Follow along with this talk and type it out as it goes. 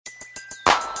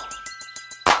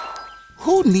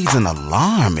Who needs an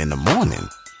alarm in the morning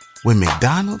when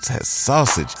McDonald's has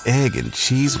sausage, egg, and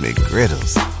cheese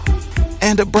McGriddles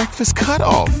and a breakfast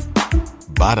cutoff?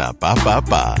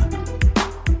 Ba-da-ba-ba-ba.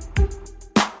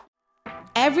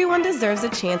 Everyone deserves a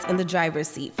chance in the driver's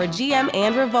seat. For GM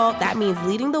and Revolt, that means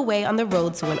leading the way on the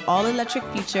road to an all-electric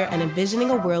future and envisioning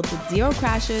a world with zero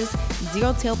crashes,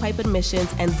 zero tailpipe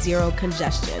emissions, and zero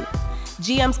congestion.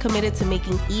 GM's committed to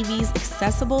making EVs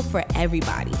accessible for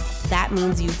everybody. That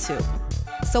means you too.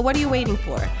 So what are you waiting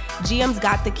for? GM's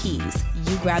got the keys.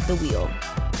 You grab the wheel.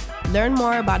 Learn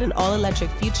more about an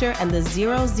all-electric future and the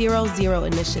 000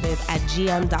 initiative at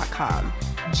gm.com.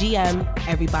 GM,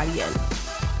 everybody in.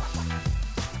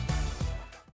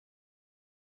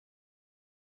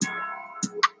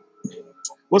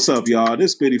 What's up, y'all?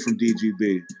 This is Biddy from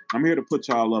DGB. I'm here to put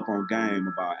y'all up on game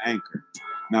about Anchor.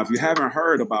 Now, if you haven't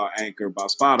heard about Anchor, about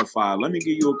Spotify, let me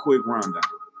give you a quick rundown.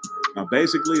 Now,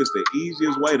 basically, it's the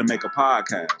easiest way to make a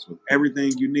podcast with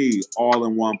everything you need all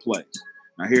in one place.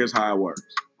 Now, here's how it works.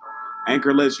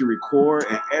 Anchor lets you record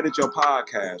and edit your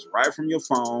podcast right from your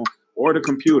phone or the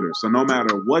computer. So no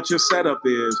matter what your setup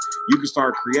is, you can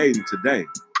start creating today.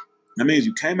 That means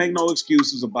you can't make no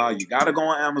excuses about you got to go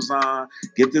on Amazon,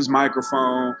 get this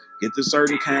microphone, get this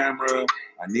certain camera,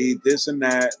 I need this and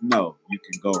that. No, you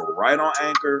can go right on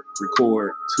Anchor,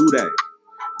 record today.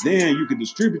 Then you can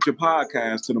distribute your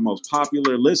podcast to the most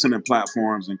popular listening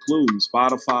platforms, including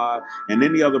Spotify and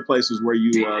any other places where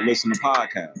you listen to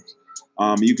podcasts.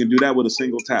 You can do that with a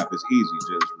single tap. It's easy.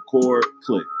 Just record,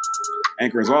 click.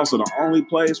 Anchor is also the only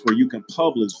place where you can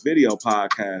publish video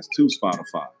podcasts to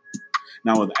Spotify.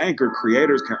 Now, with Anchor,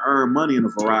 creators can earn money in a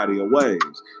variety of ways,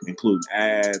 including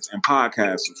ads and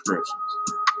podcast subscriptions.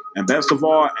 And best of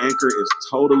all, Anchor is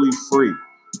totally free.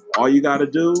 All you got to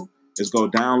do is go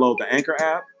download the Anchor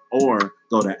app or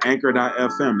go to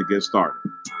anchor.fm to get started.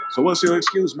 So what's your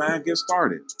excuse, man? Get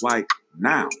started. Like,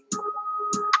 now.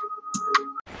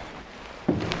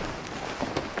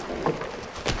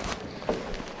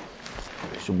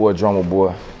 It's your boy Drumma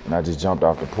boy, and I just jumped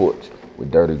off the porch with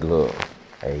dirty gloves.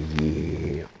 Hey,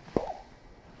 yeah.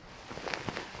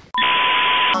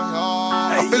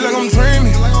 I feel like I'm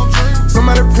dreaming.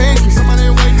 Somebody pinch me.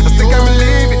 I think I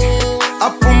believe it. I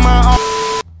put my.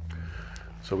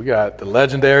 So we got the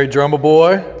legendary Drumma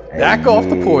boy back off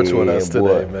the porch with us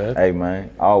today, man. Hey, man,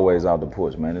 always off the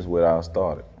porch, man. This is where I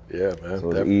started. Yeah, man.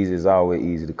 So it's always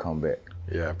easy to come back.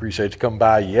 Yeah, I appreciate you coming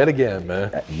by yet again,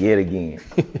 man. Yet again.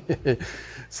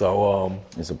 So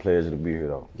it's a pleasure to be here,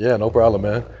 though. Yeah, no problem,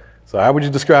 man. So how would you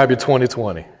describe your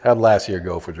 2020? How'd last year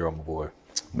go for Drumma boy?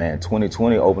 Man,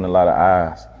 2020 opened a lot of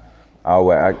eyes.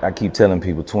 I keep telling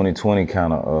people 2020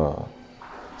 kind of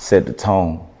set the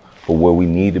tone for where we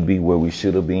need to be, where we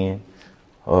should have been.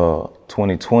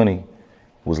 2020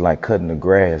 was like cutting the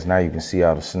grass. Now you can see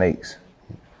all the snakes.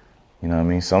 You know what I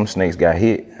mean? Some snakes got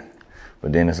hit,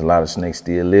 but then there's a lot of snakes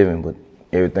still living, but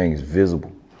everything is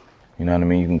visible. You know what I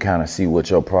mean? You can kind of see what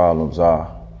your problems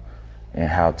are and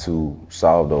how to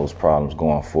solve those problems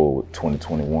going forward.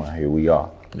 2021, here we are.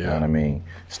 You know what I mean?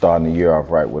 Starting the year off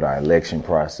right with our election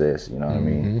process, you know what I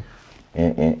mean?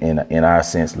 In our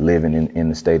sense, living in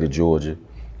the state of Georgia,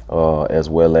 as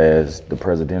well as the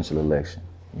presidential election.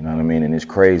 You know what I mean? And it's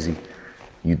crazy.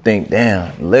 You think,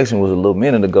 damn, election was a little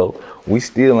minute ago. We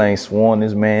still ain't sworn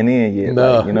this man in yet.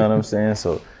 No. Like, you know what I'm saying?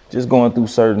 So just going through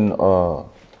certain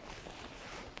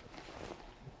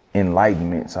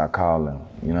enlightenments, I call them,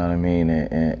 you know what I mean?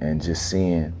 And just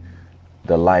seeing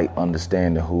the light,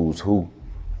 understanding who's who,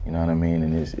 you know what I mean?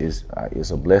 And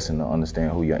it's a blessing to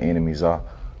understand who your enemies are,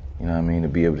 you know what I mean? To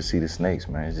be able to see the snakes,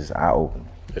 man, it's just eye-opening.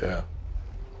 Yeah.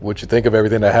 What you think of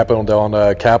everything that happened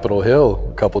on Capitol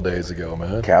Hill a couple days ago,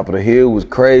 man? Capitol Hill was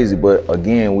crazy, but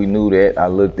again, we knew that. I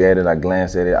looked at it, I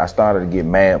glanced at it. I started to get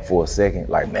mad for a second,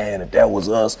 like, man, if that was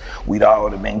us, we'd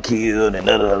already been killed and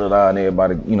da-da-da-da, and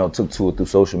everybody, took to it through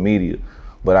social media.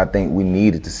 But I think we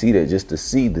needed to see that just to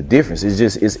see the difference.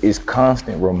 It's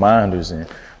constant reminders and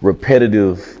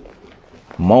repetitive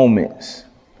moments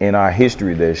in our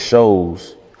history that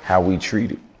shows how we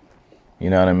treat it. You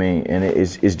know what I mean? And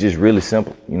it's just really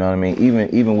simple. You know what I mean?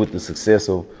 Even with the success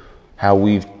of how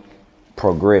we've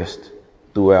progressed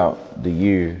throughout the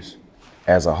years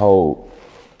as a whole,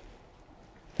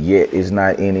 yet it's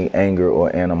not any anger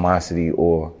or animosity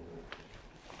or,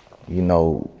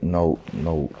 no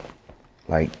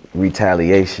like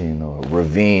retaliation or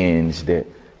revenge that,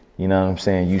 you know what I'm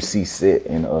saying, you see set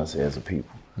in us as a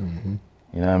people. Mm-hmm.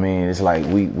 You know what I mean? It's like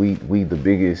we the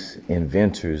biggest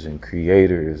inventors and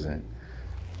creators and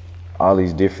all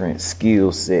these different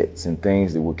skill sets and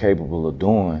things that we're capable of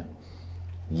doing,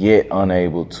 yet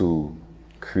unable to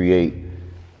create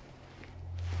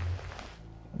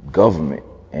government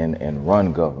and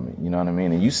run government, you know what I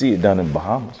mean? And you see it done in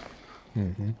Bahamas.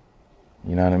 Mm-hmm.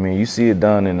 You know what I mean? You see it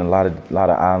done in a lot of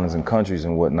islands and countries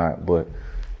and whatnot, but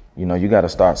you know, you got to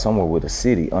start somewhere with a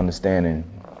city, understanding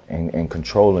and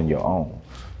controlling your own,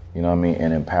 you know what I mean,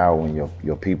 and empowering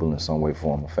your people in some way,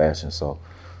 form, or fashion. So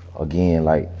again,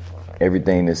 like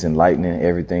everything that's enlightening,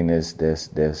 everything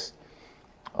that's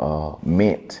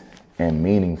meant and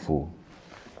meaningful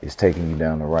is taking you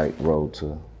down the right road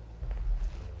to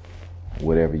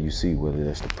whatever you see, whether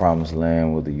that's the promised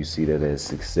land, whether you see that as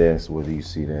success, whether you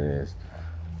see that as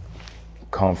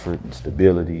comfort and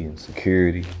stability and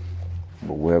security.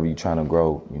 But wherever you're trying to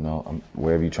grow, you know,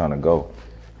 wherever you're trying to go,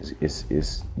 it's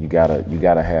you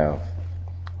gotta have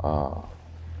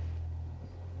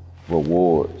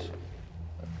rewards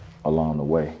along the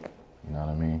way. You know what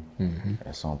I mean? Mm-hmm.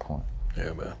 At some point.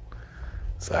 Yeah, man.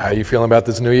 So how you feeling about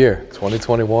this new year,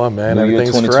 2021, man? New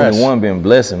Everything's year 2021 fresh. been a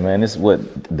blessing, man. This is what,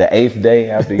 the 8th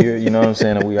day after year, you know what I'm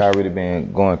saying? And we already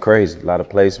been going crazy. A lot of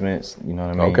placements, you know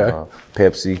what I mean? Okay.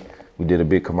 Pepsi. We did a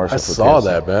big commercial for Pepsi. I saw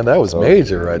that, man. That was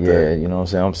major right there. Yeah, you know what I'm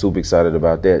saying? I'm super excited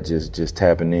about that. Just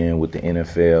tapping in with the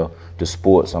NFL, the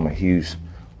sports. I'm a huge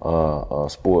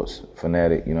sports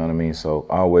fanatic, you know what I mean? So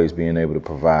always being able to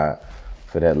provide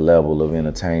for that level of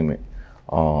entertainment,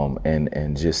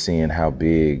 and just seeing how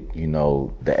big, you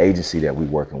know, the agency that we're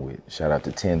working with. Shout out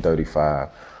to 1035,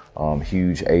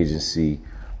 huge agency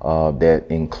that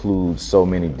includes so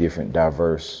many different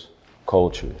diverse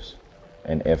cultures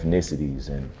and ethnicities,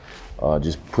 and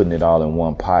just putting it all in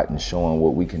one pot and showing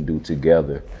what we can do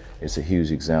together. It's a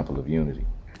huge example of unity.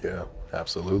 Yeah,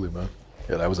 absolutely, man.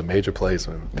 Yeah, that was a major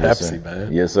placement. Yes, Pepsi, sir.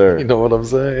 man. Yes, sir. You know what I'm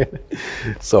saying?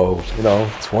 So, you know,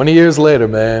 20 years later,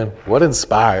 man, what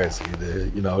inspires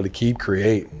you to keep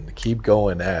creating, to keep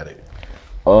going at it?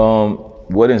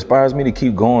 What inspires me to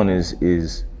keep going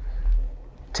is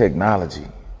technology.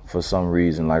 For some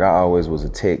reason, like I always was a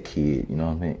tech kid, you know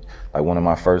what I mean? Like one of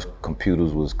my first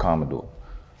computers was Commodore,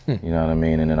 you know what I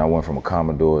mean? And then I went from a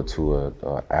Commodore to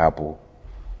a Apple,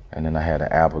 and then I had an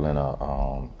Apple and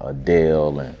a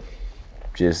Dell, and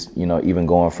just, you know, even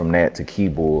going from that to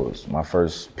keyboards. My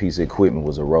first piece of equipment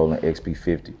was a Roland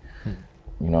XP50, you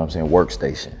know what I'm saying,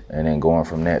 workstation. And then going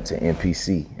from that to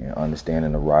MPC and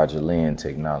understanding the Roger Lynn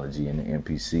technology and the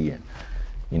MPC, and,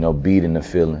 you know, beating the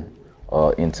feeling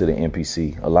into the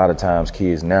MPC. A lot of times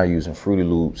kids now using Fruity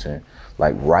Loops and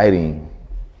like writing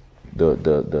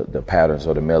the patterns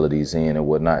or the melodies in and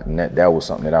whatnot. And that was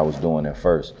something that I was doing at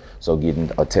first. So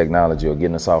getting a technology or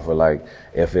getting a software like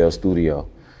FL Studio,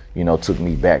 you know, took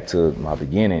me back to my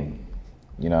beginning,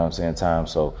 you know what I'm saying, time.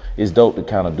 So it's dope to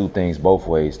kind of do things both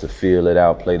ways, to feel it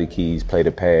out, play the keys, play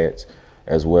the pads,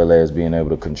 as well as being able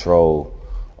to control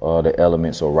the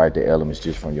elements or write the elements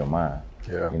just from your mind.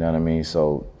 Yeah. You know what I mean?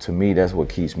 So to me, that's what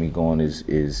keeps me going is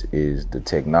the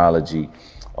technology,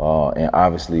 and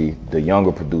obviously the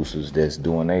younger producers that's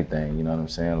doing their thing. You know what I'm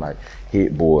saying? Like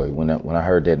Hit Boy. When I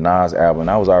heard that Nas album,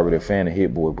 and I was already a fan of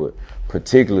Hit Boy, but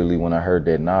particularly when I heard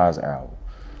that Nas album,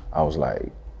 I was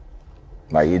like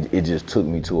it just took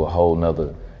me to a whole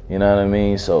nother. You know what I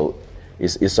mean? So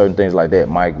it's certain things like that.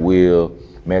 Mike Will,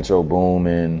 Metro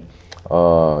Boomin,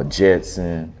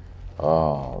 Jetson.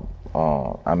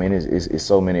 I mean, it's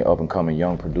so many up and coming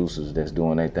young producers that's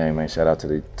doing their thing, man. Shout out to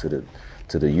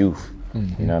the youth,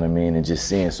 you know what I mean? And just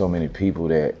seeing so many people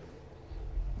that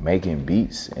making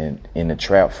beats and in the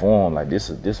trap form, like this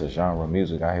is a genre of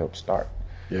music I helped start,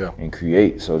 and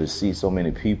create. So to see so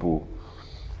many people,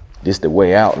 this the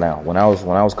way out now. When I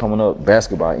was coming up,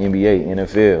 basketball, NBA,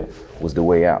 NFL was the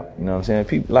way out. You know what I'm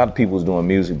saying? A lot of people was doing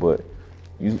music, but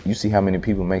you see how many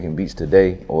people making beats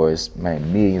today, or it's,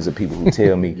 man, millions of people who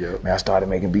tell me, man, I started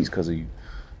making beats because of you.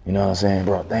 You know what I'm saying,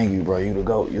 bro? Thank you, bro. You the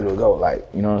GOAT. Like,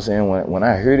 you know what I'm saying? When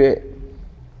I hear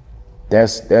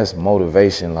that, that's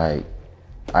motivation. Like,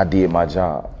 I did my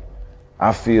job.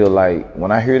 I feel like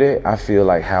when I hear that, I feel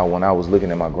like how when I was looking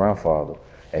at my grandfather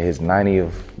at his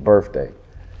 90th birthday,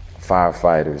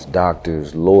 firefighters,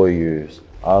 doctors, lawyers,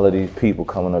 all of these people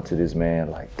coming up to this man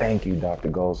like, thank you, Dr.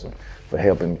 Golson, for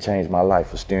helping me change my life,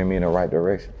 for steering me in the right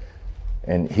direction.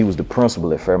 And he was the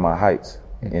principal at Fairmont Heights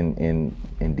in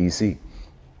DC.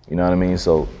 You know what I mean?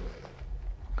 So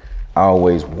I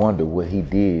always wonder what he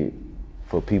did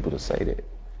for people to say that.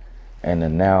 And to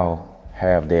now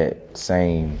have that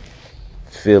same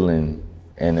feeling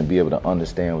and to be able to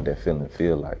understand what that feeling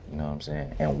feel like, you know what I'm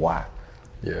saying? And why.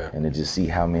 Yeah. And to just see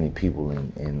how many people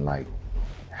in like,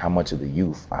 how much of the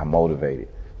youth I motivated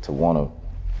to want to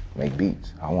make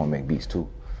beats. I want to make beats too.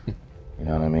 You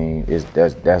know what I mean?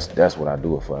 That's what I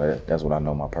do it for. That's what I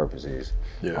know my purpose is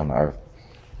on the earth.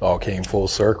 All came full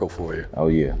circle for you. Oh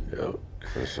yeah. Yeah.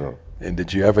 For sure. And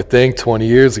did you ever think 20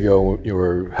 years ago,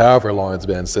 or however long it's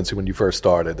been since when you first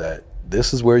started, that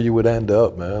this is where you would end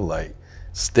up, man? Like,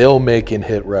 still making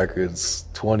hit records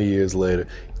 20 years later.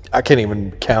 I can't even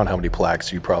count how many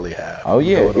plaques you probably have. Oh yeah,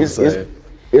 you know what I'm saying?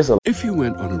 it's a If you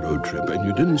went on a road trip and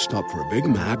you didn't stop for a Big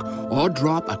Mac or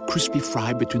drop a crispy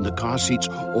fry between the car seats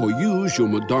or use your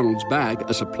McDonald's bag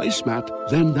as a placemat,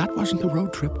 then that wasn't a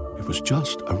road trip. It was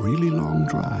just a really long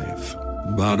drive.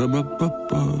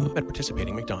 Ba-da-ba-ba-ba. At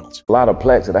participating McDonald's. lot of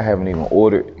plaques that I haven't even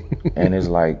ordered, and it's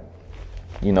like,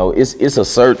 you know, it's a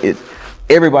certain.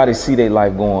 Everybody see their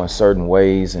life going certain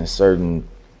ways and certain,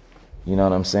 you know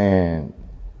what I'm saying,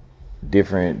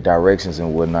 different directions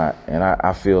and whatnot. And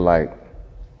I feel like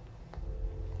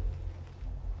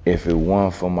if it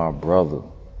weren't for my brother,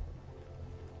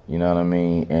 you know what I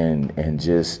mean, and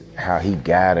just how he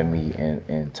guided me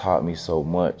and taught me so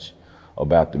much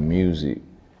about the music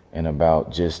and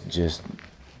about just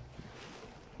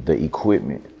the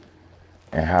equipment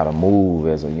and how to move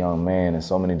as a young man and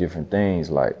so many different things.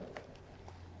 Like,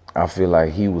 I feel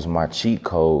like he was my cheat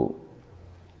code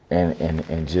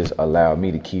and just allowed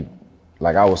me to keep,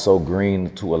 like, I was so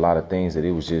green to a lot of things that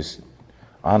it was just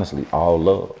honestly all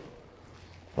love.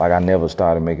 Like, I never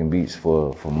started making beats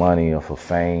for money or for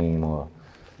fame, or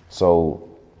so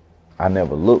I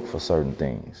never looked for certain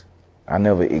things. I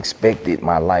never expected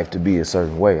my life to be a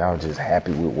certain way. I was just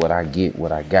happy with what I get,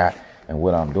 what I got, and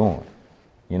what I'm doing.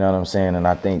 You know what I'm saying? And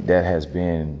I think that has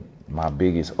been my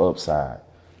biggest upside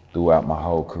throughout my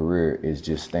whole career, is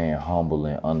just staying humble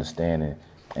and understanding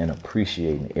and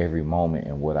appreciating every moment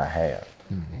and what I have.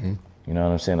 Mm-hmm. You know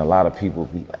what I'm saying? A lot of people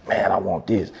be like, man, I want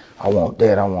this, I want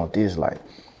that, I want this. Like,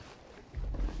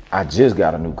 I just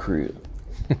got a new crib.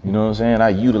 You know what I'm saying? I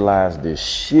utilize this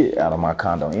shit out of my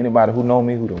condo. Anybody who know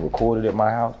me, who done recorded at my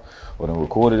house or done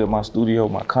recorded at my studio,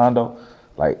 my condo,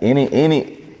 like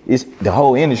it's the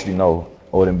whole industry know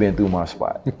or done been through my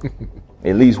spot.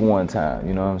 At least one time,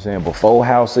 you know what I'm saying? Before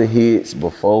House of Hits,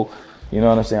 before, you know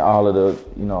what I'm saying, all of the,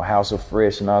 you know, House of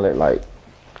Fresh and all that, like,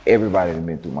 everybody done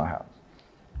been through my house.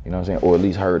 You know what I'm saying? Or at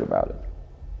least heard about it.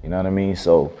 You know what I mean?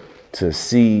 So to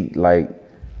see, like,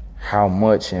 how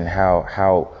much and how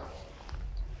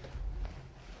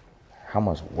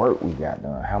much work we got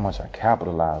done, how much I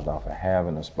capitalized off of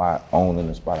having a spot, owning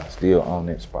a spot, I still own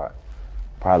that spot.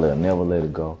 Probably will never let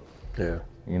it go. Yeah.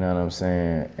 You know what I'm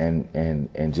saying?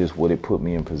 And just what it put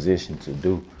me in position to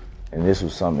do. And this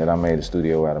was something that I made a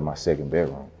studio out of my second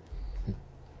bedroom.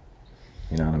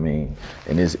 You know what I mean?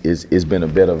 And it's been a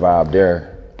better vibe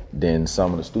there than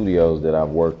some of the studios that I've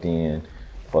worked in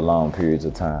for long periods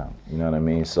of time. You know what I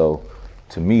mean? So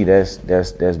to me, that's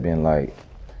been like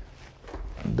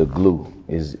the glue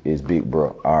is Big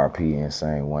Bro, R.P. and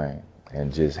St. Wayne.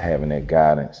 And just having that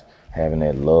guidance, having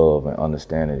that love and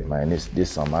understanding, man, this is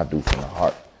something I do from the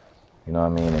heart. You know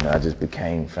what I mean? And I just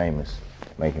became famous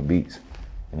making beats.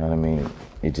 You know what I mean?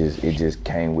 It just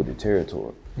came with the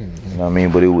territory. Mm-hmm. You know what I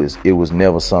mean? But it was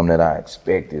never something that I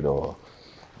expected or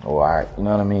I, you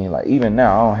know what I mean? Like, even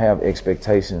now, I don't have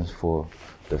expectations for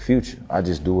the future. I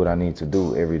just do what I need to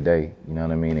do every day. You know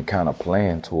what I mean? And kind of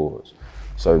plan towards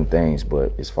certain things.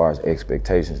 But as far as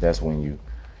expectations, that's when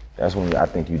I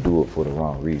think you do it for the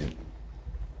wrong reason.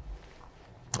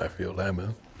 I feel that,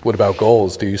 man. What about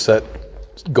goals? Do you set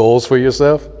goals for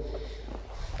yourself?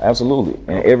 Absolutely.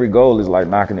 And every goal is like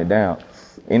knocking it down.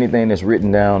 Anything that's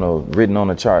written down or written on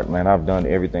a chart, man, I've done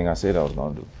everything I said I was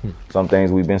gonna do. Some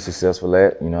things we've been successful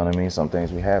at, you know what I mean? Some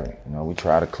things we haven't. You know, we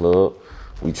tried a club.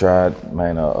 We tried,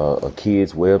 man, a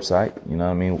kid's website. You know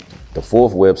what I mean? The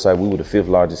fourth website, we were the fifth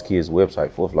largest kids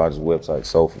website. Fourth largest website,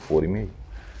 sold for $40 million.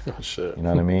 Oh, shit. You know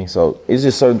what I mean? So it's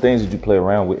just certain things that you play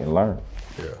around with and learn.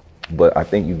 Yeah. But I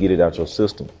think you get it out your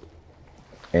system.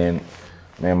 And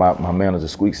man, my manager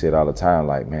Squeak said all the time,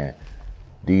 like, man,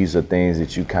 these are things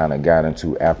that you kind of got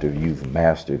into after you've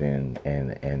mastered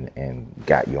and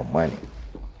got your money.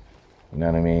 You know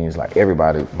what I mean? It's like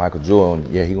everybody, Michael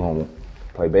Jordan, yeah, he gonna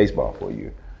play baseball for a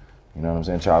year. You know what I'm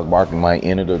saying? Charles Barkley might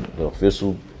enter the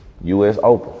official U.S.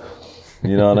 Open.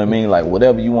 You know what I mean? Like,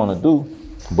 whatever you want to do,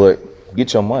 but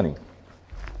get your money.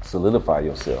 Solidify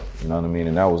yourself. You know what I mean?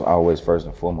 And that was always first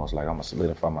and foremost. Like, I'm gonna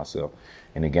solidify myself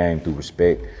in the game through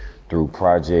respect, through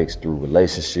projects, through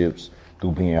relationships,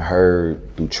 through being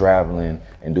heard, through traveling,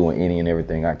 and doing any and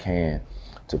everything I can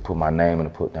to put my name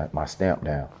and to put my stamp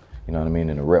down. You know what I mean?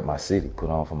 And to rep my city, put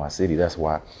on for my city. That's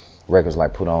why records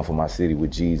like Put On For My City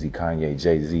with Jeezy, Kanye,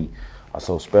 Jay-Z are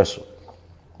so special.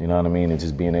 You know what I mean? And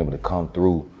just being able to come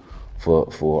through for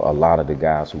a lot of the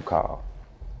guys who call.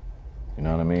 You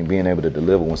know what I mean? Being able to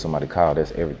deliver when somebody calls,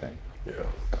 that's everything. Yeah.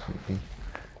 Mm-hmm.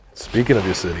 Speaking of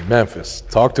your city, Memphis,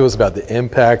 talk to us about the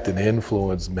impact and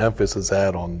influence Memphis has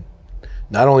had on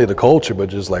not only the culture, but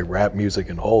just like rap music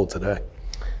in whole today.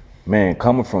 Man,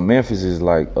 coming from Memphis is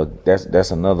like that's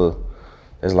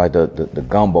like the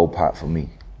gumbo pot for me.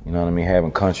 You know what I mean?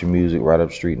 Having country music right up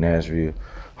the street, Nashville,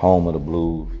 home of the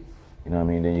blues. You know what I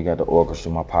mean? Then you got the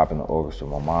orchestra, my pop in the orchestra,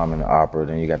 my mom in the opera.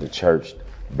 Then you got the church,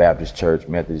 Baptist church,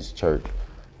 Methodist church,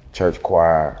 church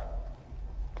choir.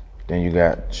 Then you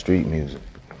got street music.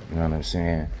 You know what I'm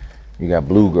saying? You got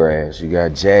bluegrass, you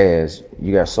got jazz,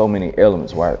 you got so many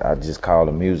elements. Why I just call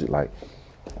the music like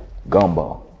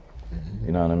gumbo.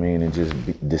 You know what I mean? And just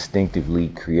distinctively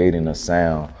creating a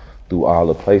sound through all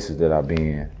the places that I've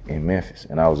been in Memphis.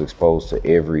 And I was exposed to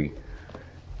every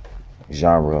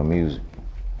genre of music.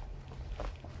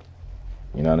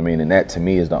 You know what I mean? And that to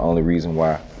me is the only reason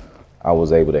why I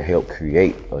was able to help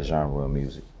create a genre of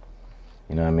music.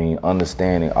 You know what I mean?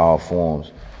 Understanding all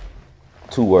forms.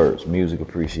 2 words, music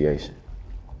appreciation.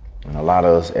 And a lot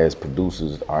of us as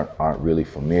producers aren't really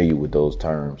familiar with those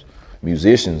terms.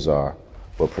 Musicians are,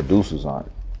 but producers aren't.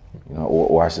 You know,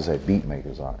 or I should say beat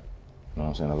makers aren't. You know what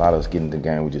I'm saying? A lot of us get into the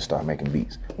game, we just start making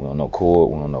beats. We don't know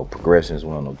chord, we don't know progressions,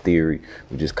 we don't know theory.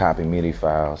 We just copy MIDI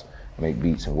files, make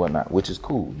beats and whatnot, which is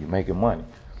cool, you're making money.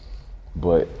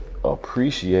 But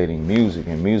appreciating music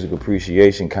and music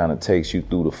appreciation kind of takes you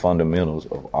through the fundamentals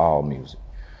of all music.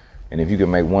 And if you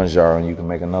can make one genre, you can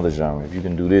make another genre. If you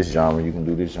can do this genre, you can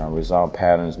do this genre. It's all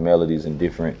patterns, melodies, and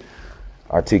different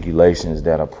articulations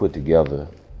that are put together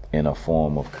in a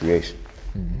form of creation.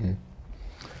 Mm-hmm.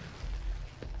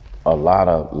 A lot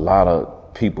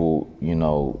of people, you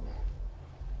know,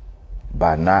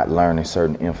 by not learning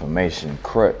certain information,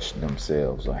 crutch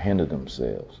themselves or hinder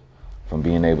themselves from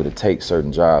being able to take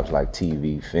certain jobs like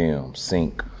TV, film,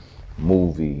 sync,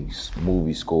 movies,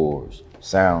 movie scores,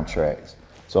 soundtracks,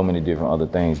 so many different other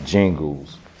things,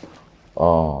 jingles,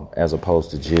 as opposed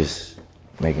to just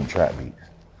making trap beats.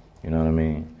 You know what I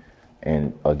mean?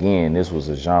 And again, this was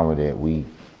a genre that we,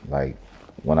 like,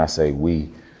 when I say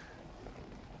we,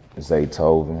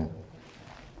 Zaytoven,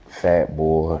 Fat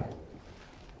Boy,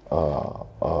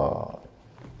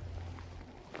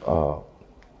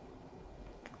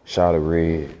 Shot of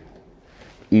Red,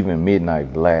 even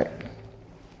Midnight Black,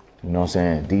 you know what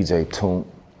I'm saying? DJ Toomp.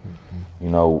 You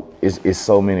know, it's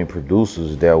so many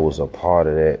producers that was a part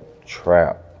of that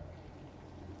trap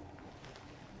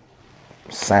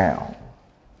sound.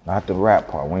 Not the rap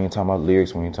part. We ain't talking about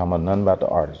lyrics, we ain't talking about nothing about the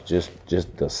artist,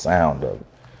 just the sound of it,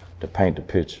 to paint the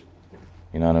picture.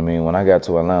 You know what I mean? When I got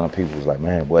to Atlanta, people was like,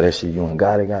 man, boy, that shit you and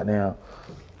Gotti got down.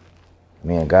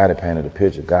 Me and Gotti painted the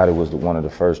picture. Gotti was one of the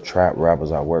first trap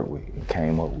rappers I worked with and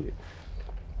came up with.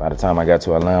 By the time I got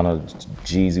to Atlanta,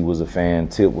 Jeezy was a fan,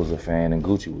 Tip was a fan, and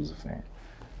Gucci was a fan.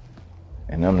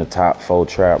 And them the top 4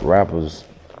 trap rappers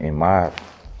in my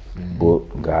book,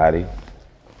 Gotti,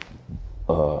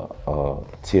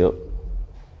 Tip,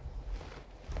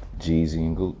 Jeezy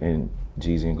and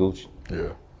Gucci. Yeah.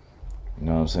 You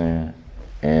know what I'm saying?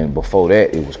 And before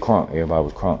that, it was Crunk. Everybody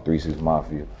was Crunk, 3 6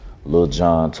 Mafia. Lil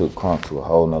Jon took Crunk to a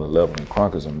whole nother level, and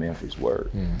Crunk is a Memphis word.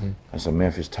 Mm-hmm. That's a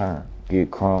Memphis term. Get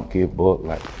Crunk, get Buck,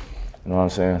 like, you know what I'm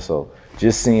saying? So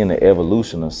just seeing the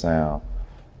evolution of sound,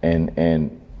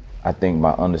 and I think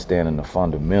my understanding the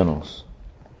fundamentals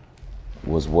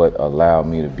was what allowed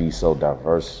me to be so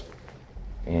diverse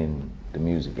in the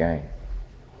music game.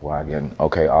 Where I get,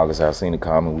 okay, August Alsina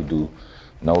called me, we do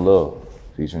No Love,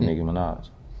 featuring Nicki Minaj.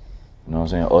 You know what I'm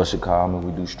saying? Usher called me,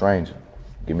 we do Stranger.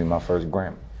 Give me my first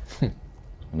Grammy. You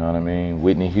know what I mean?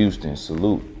 Whitney Houston,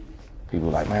 Salute. People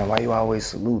like, man, why you always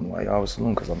saluting? Why you always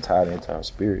saluting? Because I'm tired of the entire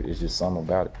spirit. It's just something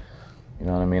about it. You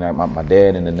know what I mean? Like my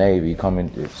dad in the Navy,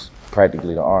 it's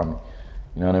practically the Army.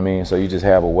 You know what I mean? So you just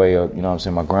have a way of, you know what I'm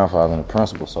saying? My grandfather and the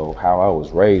principal, so how I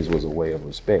was raised was a way of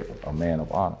respect, a man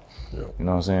of honor. Yeah. You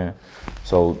know what I'm saying?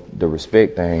 So the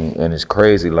respect thing, and it's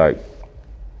crazy, like,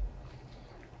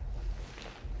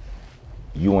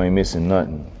 You Ain't Missing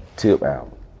Nothing, Tip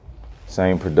album.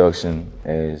 Same production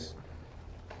as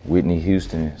Whitney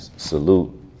Houston's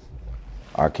Salute.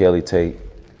 R. Kelly tape,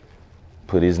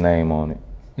 put his name on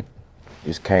it.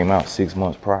 Just came out 6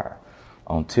 months prior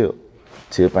on Tip.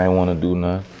 Tip ain't want to do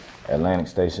nothing. Atlantic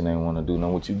Station ain't want to do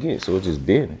nothing. What you get? So it's just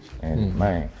business. And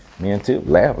man, me and Tip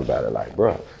laugh about it. Like,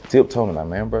 bro, Tip told me, like,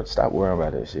 man, bro, stop worrying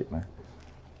about that shit, man.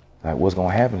 Like, what's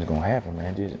gonna happen is gonna happen,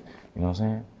 man. Just, you know what I'm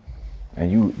saying?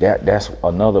 And that's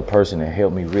another person that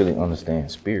helped me really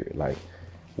understand spirit. Like,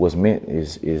 what's meant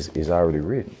is already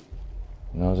written.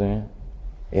 You know what I'm saying?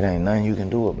 It ain't nothing you can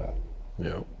do about it.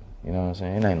 Yep. You know what I'm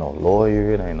saying? It ain't no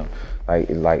lawyer. It ain't no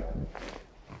like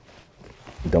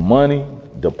the money,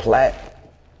 the plaque.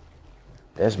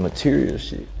 That's material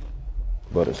shit.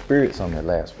 But a spirit's something that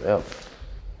lasts forever.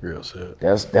 Real shit.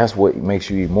 That's what makes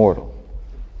you immortal.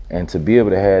 And to be able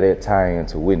to have that tie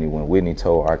into Whitney, when Whitney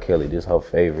told R. Kelly this her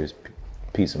favorite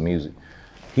piece of music,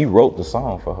 he wrote the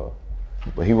song for her.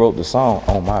 But he wrote the song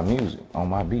on my music, on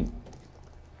my beat.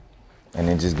 And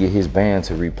then just get his band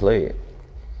to replay it.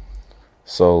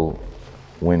 So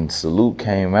when Salute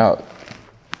came out,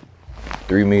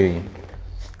 3 million,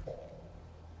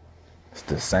 it's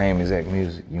the same exact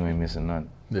music. You ain't missing nothing.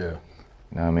 Yeah.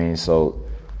 You know what I mean? So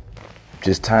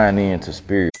just tying into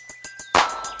spirit.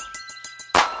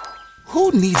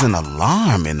 Who needs an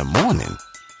alarm in the morning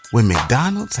when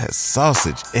McDonald's has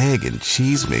sausage, egg, and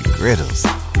cheese McGriddles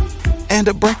and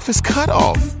a breakfast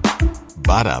cutoff?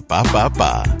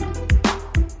 Ba-da-ba-ba-ba.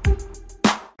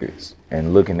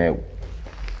 And looking at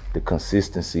the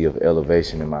consistency of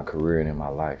elevation in my career and in my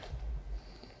life,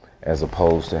 as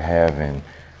opposed to having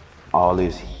all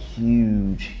this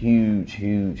huge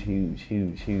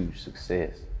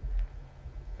success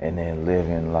and then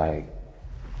living like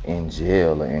in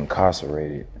jail or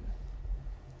incarcerated,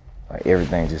 like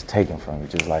everything just taken from you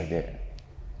just like that.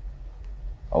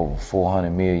 Over 400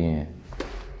 million,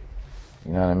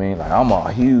 you know what I mean? Like I'm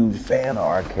a huge fan of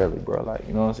R. Kelly, bro, like,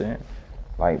 you know what I'm saying?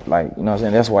 Like, you know what I'm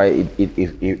saying? That's why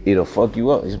it'll fuck you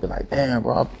up. It's be like, damn,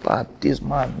 bro, this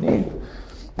my nigga.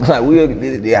 Like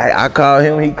I call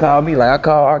him, he called me. Like I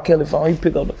call R. Kelly phone, he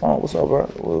pick up the phone. What's up, bro?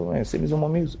 Well, man, send me some more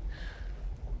music.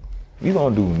 You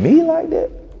gonna do me like that?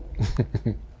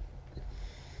 You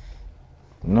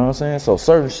know what I'm saying? So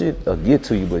certain shit will get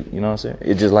to you, but you know what I'm saying?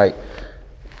 It's just like,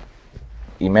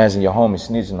 imagine your homie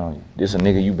snitching on you. This a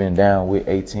nigga you been down with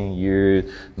 18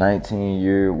 years, 19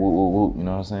 years, whoop, you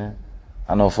know what I'm saying?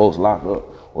 I know folks locked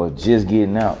up or just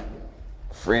getting out,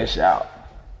 fresh out.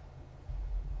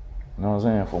 You know what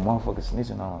I'm saying? For motherfuckers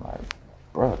snitching on, like,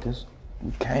 bro,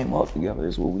 we came up together,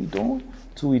 this is what we doing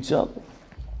to each other.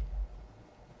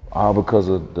 All because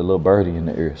of the little birdie in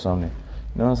the ear, something.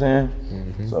 You know what I'm saying?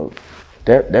 Mm-hmm. So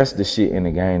that's the shit in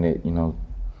the game that, you know,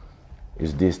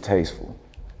 is distasteful.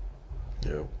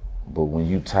 Yeah. But when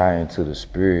you tie into the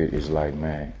spirit, it's like,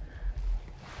 man,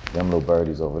 them little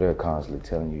birdies over there constantly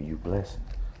telling you blessed.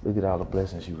 Look at all the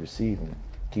blessings you receiving.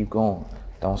 Keep going.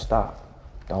 Don't stop.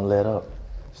 Don't let up.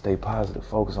 Stay positive.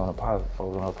 Focus on the positive.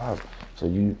 Focus on the positive. So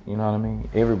you know what I mean?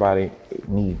 Everybody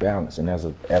need balance. And as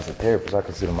a therapist, I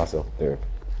consider myself a therapist.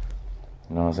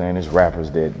 You know what I'm saying? There's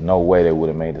rappers that no way they would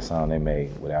have made the sound they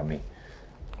made without me.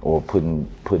 Or putting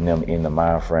them in the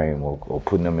mind frame or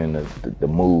putting them in the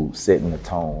mood, setting the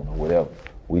tone or whatever.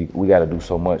 We got to do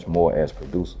so much more as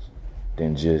producers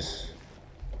than just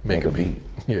make a beat.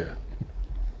 Yeah.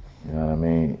 You know what I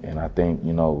mean? And I think,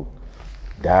 you know,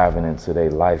 diving into their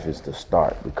life is the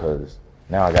start, because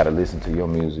now I got to listen to your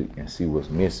music and see what's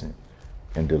missing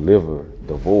and deliver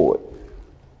the void.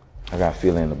 I got to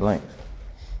fill in the blanks.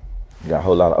 You got a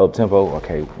whole lot of up-tempo,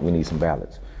 okay, we need some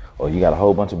ballads. Or you got a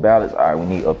whole bunch of ballads, all right, we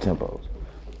need up-tempos.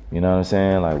 You know what I'm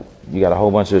saying? Like, you got a whole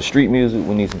bunch of street music,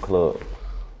 we need some club.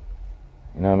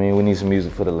 You know what I mean? We need some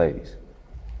music for the ladies.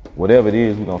 Whatever it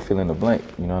is, we're gonna fill in the blank,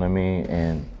 you know what I mean?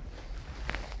 And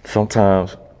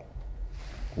sometimes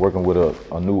working with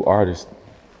a new artist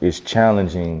is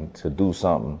challenging to do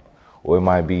something, or it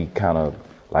might be kind of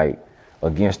like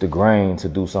against the grain to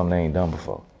do something they ain't done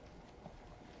before.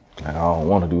 Like, I don't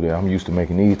wanna do that, I'm used to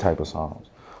making these type of songs.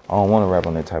 I don't wanna rap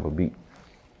on that type of beat.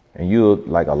 And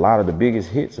like a lot of the biggest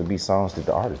hits will be songs that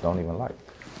the artists don't even like.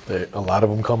 A lot of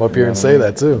them come up here and say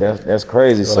that too. That's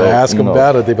crazy. When I ask them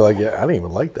about it, they be like, yeah, I didn't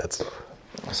even like that stuff.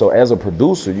 So as a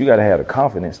producer, you gotta have the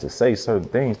confidence to say certain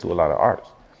things to a lot of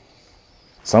artists.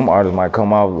 Some artists might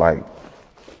come out like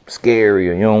scary,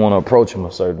 or you don't wanna approach them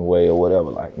a certain way or whatever,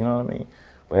 like, you know what I mean?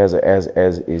 But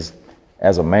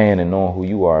as a man and knowing who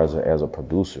you are as a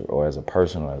producer or as a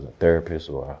person or as a therapist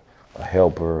or a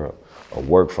helper or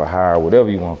work for hire, whatever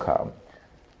you wanna call me,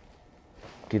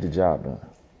 get the job done.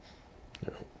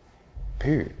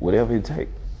 Period. Whatever it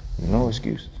takes. No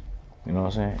excuses. You know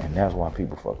what I'm saying? And that's why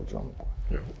people fuck with Drumma Boy.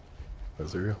 Yeah.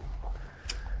 That's real.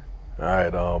 All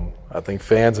right. I think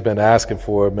fans have been asking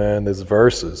for it, man. This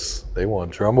verses. They want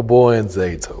Drumma Boy and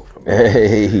Zaytoven.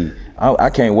 Hey,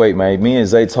 I can't wait, man. Me and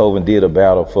Zaytoven did a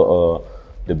battle for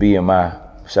the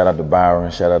BMI. Shout out to Byron.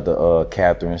 Shout out to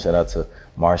Catherine. Shout out to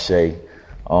Marche.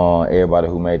 Everybody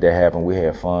who made that happen, we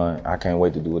had fun. I can't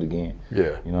wait to do it again.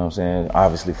 Yeah. You know what I'm saying?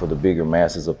 Obviously for the bigger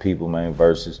masses of people, man,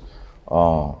 versus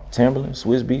Timberland,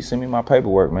 Swiss Beats, send me my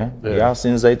paperwork, man. Yeah. Y'all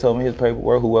send Zaytoven his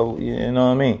paperwork, whoever, you know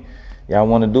what I mean? Y'all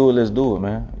want to do it, let's do it,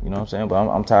 man. You know what I'm saying? But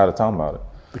I'm tired of talking about it.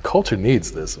 The culture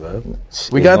needs this, man.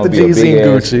 We got the Jeezy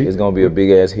and Gucci. It's going to be a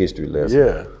big-ass history lesson.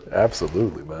 Yeah,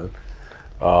 absolutely, man.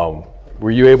 Were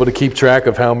you able to keep track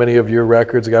of how many of your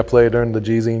records got played during the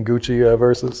Jeezy and Gucci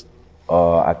verses?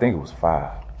 I think it was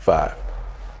 5. 5.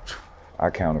 I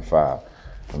counted 5.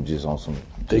 I'm just on some.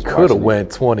 They could have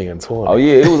went 20 and 20. Oh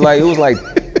yeah, it was like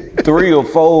 3 or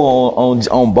 4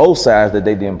 on both sides that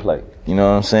they didn't play. You know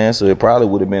what I'm saying? So it probably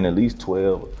would have been at least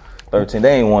 12, 13.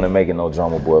 They ain't want to make it no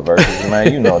Drumma Boy verses,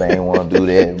 man. You know they ain't want to do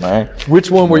that, man.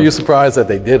 Which one were you surprised that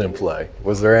they didn't play?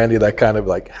 Was there any that kind of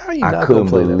like, how are you not I going to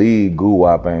play couldn't believe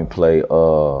Guwap ain't play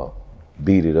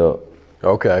Beat It Up.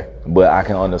 Okay. But I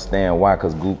can understand why,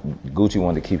 because Gucci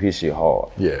wanted to keep his shit hard.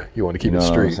 Yeah, you want to keep you it know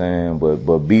street. What I'm saying?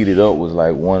 But Beat It Up was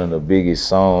like one of the biggest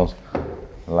songs.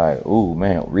 Like, ooh,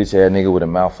 man, rich ass nigga with a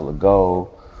mouthful of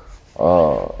gold.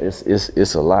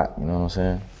 It's a lot, you know what I'm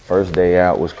saying? First Day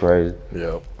Out was crazy.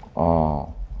 Yeah.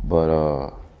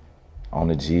 But on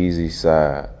the Jeezy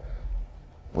side,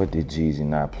 what did Jeezy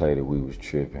not play that we was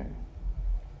tripping?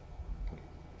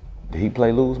 Did he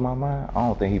play Lose My Mind? I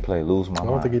don't think he played Lose My Mind.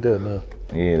 I don't think he did, no.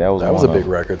 Yeah, that was a big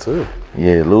record too.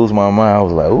 Yeah, Lose My Mind, I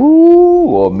was like,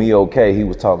 ooh, or Me Okay. He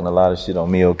was talking a lot of shit on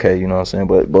Me Okay, you know what I'm saying?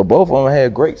 But both of them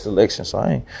had great selections, so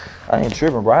I ain't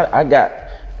tripping, bro.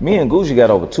 Me and Gucci got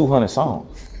over 200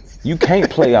 songs. You can't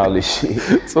play all this shit.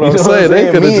 That's what I'm saying.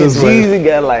 They could have just Jeezy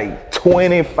got like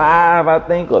 25, I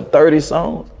think, or 30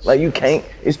 songs. Like you can't,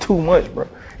 it's too much, bro.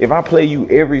 If I play you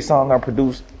every song I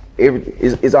produce,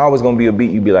 it's always gonna be a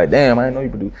beat. You be like, damn, I didn't know you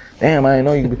produce. Damn, I didn't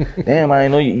know you. Damn, I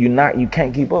didn't know you. You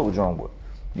can't keep up with Drumma Boy.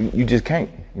 You just can't.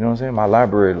 You know what I'm saying? My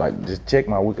library, like, just check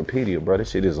my Wikipedia, bro.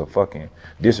 This shit is a fucking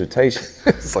dissertation.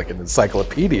 It's like an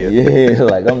encyclopedia. Yeah,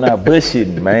 like I'm not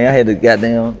bullshitting, man. I had to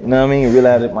goddamn, you know what I mean,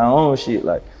 realize it my own shit.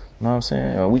 Like, you know what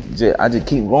I'm saying? I just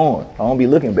keep going. I don't be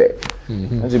looking back.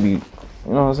 I just be, you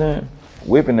know what I'm saying?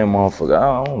 Whipping them motherfucker.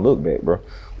 I don't look back, bro.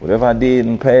 Whatever I did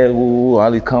in the past,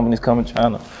 all these companies coming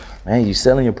trying to, man, you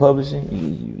selling your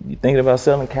publishing? You thinking about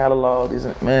selling catalogs?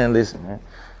 Man, listen, man.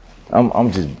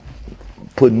 I'm just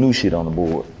putting new shit on the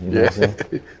board. You know what I'm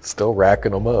saying? Still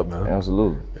racking them up, man.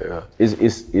 Absolutely. Yeah.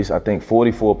 It's I think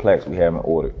 44 plaques we haven't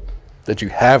ordered. That you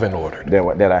haven't ordered?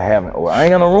 That I haven't ordered. I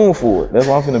ain't got no room for it. That's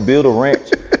why I'm finna build a ranch.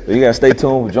 So you gotta stay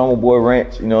tuned for Drumma Boy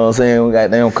Ranch. You know what I'm saying? We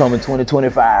got them coming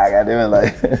 2025. Goddamn,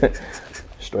 like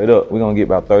straight up. We're gonna get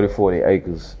about 30, 40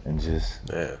 acres and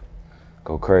just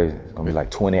go crazy. It's gonna be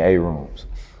like 20 A rooms.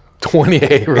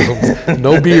 28 rooms.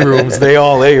 No B rooms, they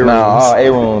all A rooms. Nah, all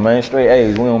A rooms, man. Straight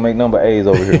A's. We don't make number A's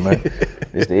over here, man.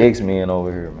 It's the X-Men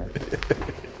over here, man.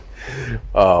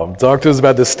 Talk to us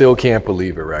about the Still Can't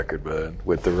Believe It record, man,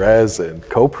 with the Rez and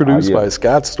co-produced by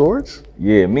Scott Storch.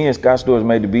 Yeah, me and Scott Storch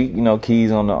made the beat. You know,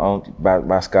 keys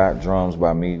by Scott, drums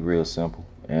by me, real simple.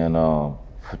 And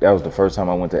that was the first time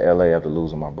I went to LA after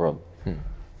losing my brother.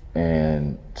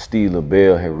 And Steve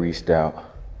LaBelle had reached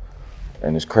out,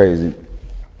 and it's crazy.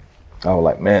 I was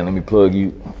like, man, let me plug you,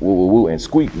 woo, woo, woo, and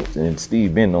Squeak and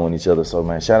Steve been knowing each other. So,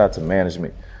 man, shout out to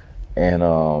management. And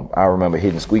I remember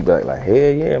hitting Squeak back like, hell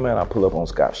yeah, man, I pull up on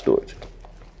Scott Storch.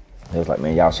 It was like,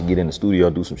 man, y'all should get in the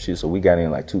studio, do some shit. So we got in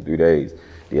like 2-3 days,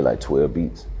 did like 12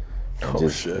 beats.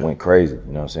 Went crazy, you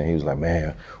know what I'm saying? He was like,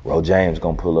 man, Ro James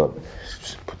gonna pull up.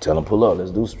 Tell him pull up, let's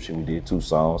do some shit. We did 2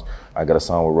 songs. I got a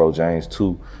song with Ro James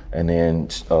too. And then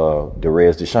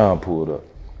Derez Deshawn pulled up.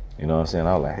 You know what I'm saying?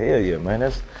 I was like, hell yeah,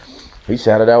 man, he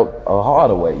shouted out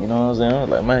Hardaway, you know what I'm saying? I was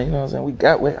like, man, you know what I'm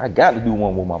saying? I got to do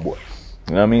one with my boy.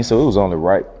 You know what I mean? So it was only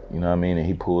right, you know what I mean? And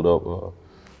he pulled up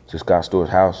to Scott Storch's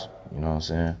house, you know what I'm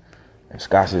saying? And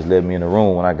Scott just let me in the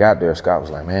room. When I got there, Scott was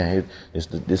like, man, this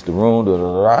the room, da,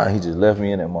 da, da, da. He just left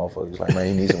me in that motherfucker. He's like, man,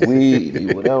 you need some weed, you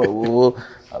need whatever. I was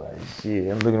like,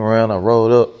 shit, I'm looking around, I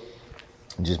rolled up,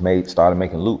 and just started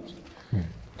making loops.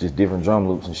 Just different drum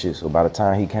loops and shit. So by the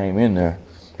time he came in there,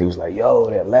 he was like, yo,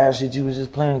 that last shit you was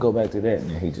just playing, go back to that.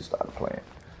 And then he just started playing.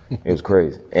 It was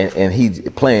crazy. And he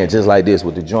playing just like this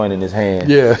with the joint in his hand.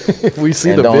 Yeah, we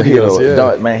see the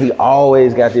videos, man, he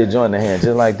always got the joint in the hand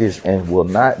just like this and will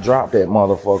not drop that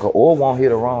motherfucker or won't hit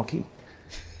the wrong key.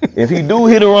 If he do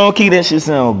hit the wrong key, that shit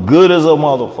sound good as a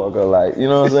motherfucker. Like, you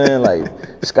know what I'm saying?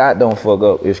 Like, Scott don't fuck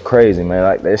up. It's crazy, man.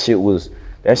 Like, that shit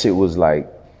was like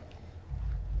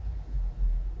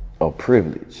a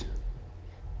privilege.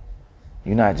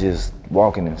 You're not just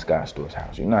walking in Scott Storch's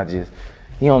house.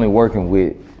 He only working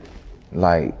with,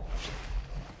 like,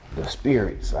 the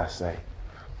spirits, I say.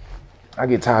 I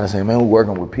get tired of saying, man, we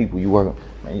working with people. You working,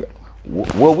 man,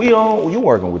 what we on, you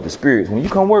working with the spirits. When you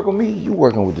come work with me, you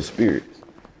working with the spirits.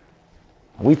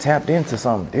 We tapped into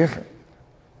something different.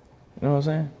 You know what I'm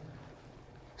saying?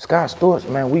 Scott Storch,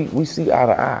 man, we see eye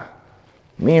to eye.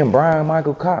 Me and Brian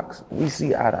Michael Cox, we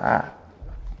see eye to eye.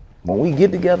 When we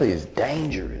get together, it's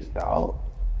dangerous, dog.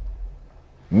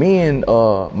 Me and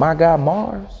my guy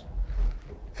Mars,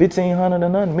 $1,500 or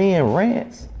nothing. Me and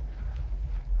Rance.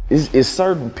 It's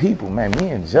certain people, man. Me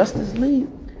and Justice League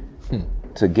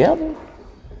together.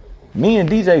 Me and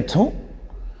DJ Toon.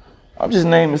 I'm just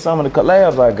naming some of the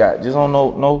collabs I got. Just on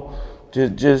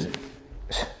just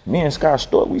me and Scott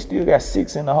Storch, we still got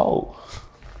 6 in the hole.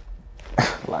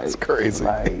 Like, it's crazy.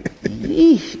 Like,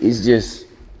 it's just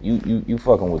you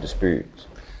fucking with the spirits.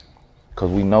 Cause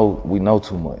we know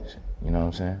too much. You know what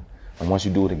I'm saying? And once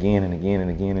you do it again and again and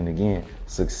again and again,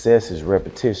 success is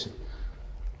repetition.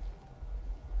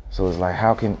 So it's like,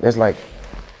 that's like,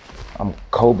 I'm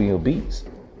Kobe of beats.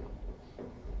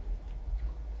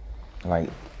 Like,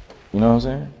 you know what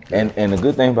I'm saying? And the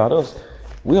good thing about us,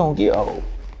 we don't get old.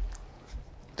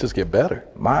 Just get better.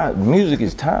 My music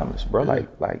is timeless, bro. Like,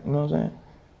 you know what I'm saying?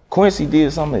 Quincy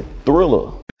did something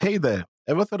Thriller. Hey there,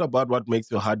 ever thought about what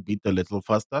makes your heart beat a little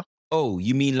faster? Oh,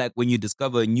 you mean like when you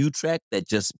discover a new track that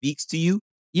just speaks to you?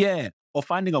 Yeah, or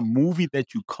finding a movie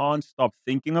that you can't stop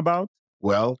thinking about?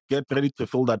 Well, get ready to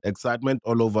feel that excitement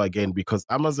all over again because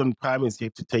Amazon Prime is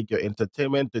here to take your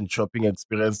entertainment and shopping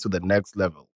experience to the next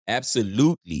level.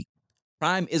 Absolutely.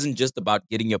 Prime isn't just about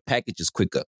getting your packages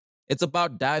quicker. It's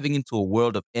about diving into a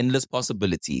world of endless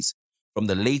possibilities, from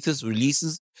the latest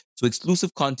releases to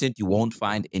exclusive content you won't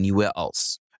find anywhere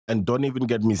else. And don't even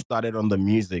get me started on the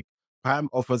music. Prime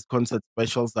offers concert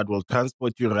specials that will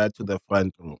transport you right to the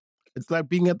front row. It's like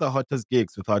being at the hottest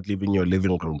gigs without leaving your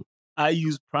living room. I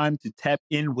use Prime to tap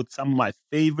in with some of my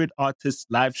favorite artists'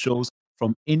 live shows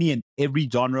from any and every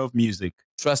genre of music.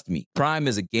 Trust me, Prime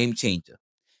is a game changer.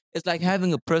 It's like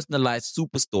having a personalized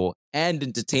superstore and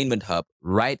entertainment hub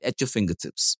right at your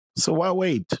fingertips. So why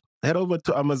wait? Head over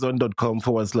to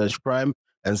amazon.com/Prime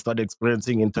and start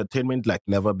experiencing entertainment like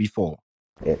never before.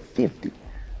 At 50. You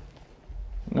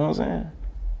know what I'm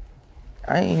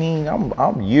saying?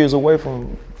 I'm years away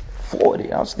from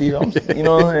 40. I'm you know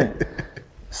what I'm saying?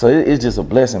 So it's just a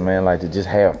blessing, man, like to just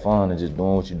have fun and just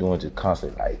doing what you're doing just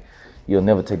constantly. Like, you'll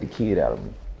never take the kid out of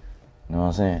me. You know what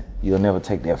I'm saying? You'll never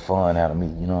take that fun out of me.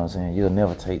 You know what I'm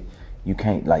saying? You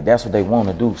can't, like, that's what they want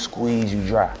to do, squeeze you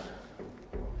dry.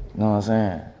 You know what I'm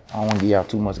saying? I don't want to give out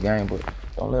too much game, but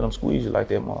don't let them squeeze you like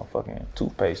that motherfucking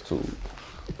toothpaste tube. You know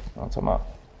what I'm talking about?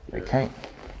 They can't.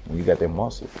 When you got that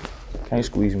muscle, can't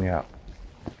squeeze me out.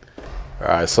 All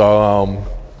right, so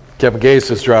Kevin Gates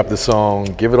just dropped the song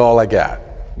 "Give It All I Got,"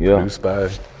 produced by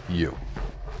you.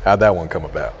 How'd that one come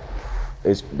about?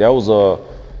 That was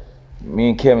me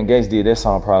and Kevin Gates did that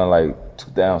song probably like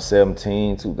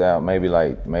 2017,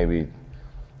 maybe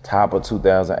top of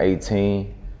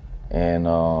 2018, and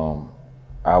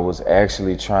I was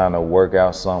actually trying to work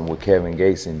out something with Kevin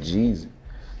Gates and Jeezy,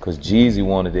 cause Jeezy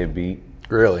wanted that beat.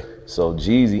 Really? So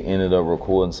Jeezy ended up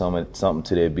recording something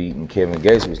to that beat, and Kevin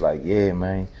Gates was like, "Yeah,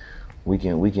 man, we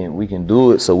can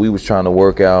do it." So we was trying to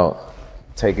work out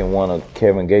taking one of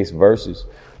Kevin Gates' verses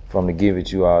from the "Give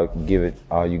It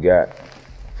All You Got"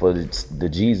 for the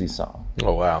Jeezy song.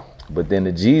 Oh wow! But then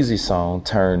the Jeezy song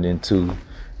turned into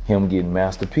him getting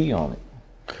Master P on it.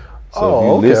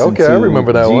 So okay, I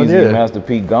remember that Jeezy one. Yeah, and Master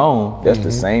P Gone. That's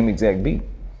the same exact beat.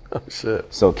 Oh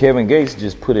shit. So Kevin Gates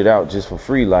just put it out just for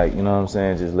free, like, you know what I'm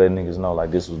saying? Just letting niggas know like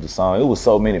this was the song. It was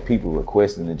so many people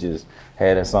requesting to just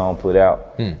have that song put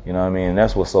out. You know what I mean? And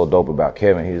that's what's so dope about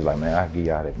Kevin. He was like, man, I can give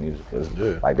y'all that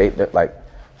music. Like they like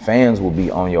fans will be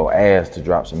on your ass to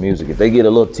drop some music. If they get a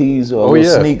little teaser or a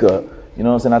little sneaker, you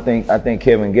know what I'm saying? I think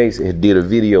Kevin Gates did a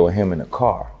video of him in the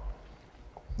car.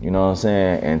 You know what I'm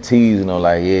saying? And teasing them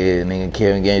like, yeah, nigga,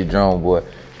 Kevin Gates drum boy.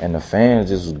 And the fans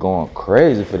just was going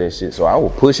crazy for that shit. So I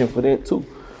was pushing for that too.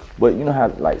 But you know how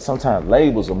like sometimes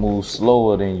labels will move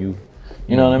slower than you.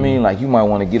 You know what I mean? Like you might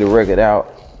want to get a record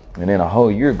out and then a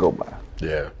whole year go by.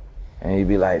 Yeah. And you'd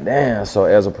be like, damn, so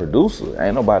as a producer,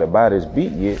 ain't nobody buy this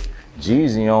beat yet.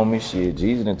 Jeezy on me, shit.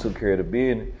 Jeezy done took care of the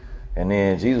business. And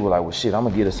then Jeezy was like, well shit, I'm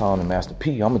gonna get a song to Master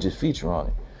P. I'm gonna just feature on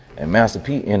it. And Master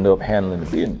P ended up handling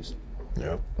the business.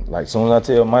 Yeah. Like as soon as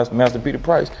I tell Master P the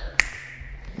price,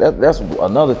 that's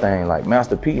another thing. Like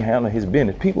Master P handle his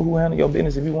business. People who handle your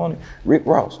business, if you want it, Rick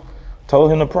Ross told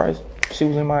him the price. She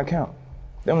was in my account.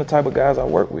 Them the type of guys I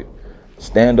work with.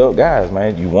 Stand up guys,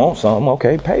 man. You want something?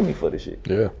 Okay, pay me for this shit.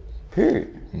 Yeah.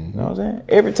 Period. You know what I'm saying?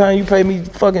 Every time you pay me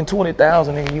fucking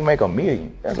 20,000, nigga, you make $1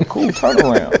 million. That's a cool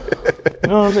turnaround. You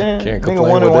know what I'm saying? Can't nigga complain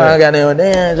wonder with why that. I got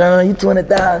there. Damn, John, you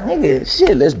 20,000, nigga.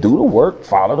 Shit, let's do the work.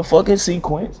 Follow the fucking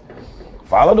sequence.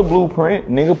 Follow the blueprint,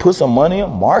 nigga, put some money in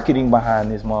marketing behind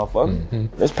this motherfucker.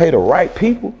 Let's pay the right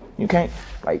people. You can't,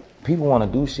 like, people want to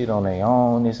do shit on their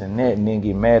own, this and that, and then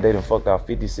get mad they done fucked out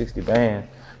 50, 60 bands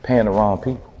paying the wrong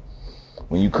people.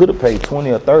 When you could have paid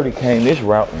 20 or 30, came this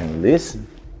route and listen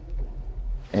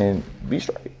and be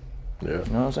straight. Yeah. You know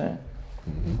what I'm saying?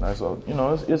 Like, so, you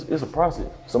know, it's a process.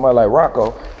 Somebody like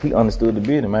Rocco, he understood the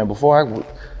business, man. Before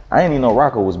I didn't even know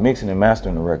Rocco was mixing and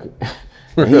mastering the record.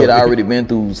 He had already been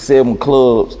through 7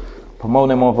 clubs,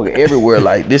 promoting that motherfucker everywhere.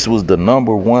 Like, this was the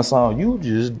 #1 song. You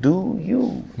just do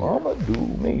you. I'ma do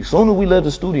me. Soon as we left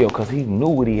the studio, because he knew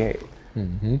what he had.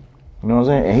 You know what I'm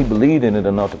saying? And he believed in it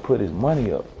enough to put his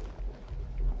money up.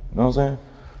 You know what I'm saying?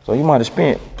 So you might have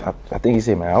spent, I think he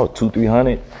said, man, I was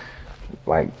 $200-300,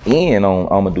 like, in on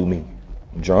I'ma do me.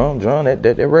 Drum, that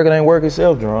record ain't work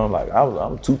itself, Drum. Like,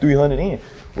 I'm $200-300 in.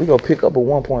 We go pick up a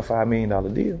 $1.5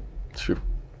 million deal. Sure.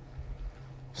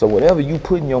 So whatever you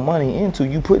putting your money into,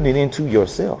 you putting it into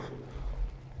yourself.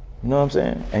 You know what I'm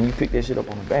saying? And you pick that shit up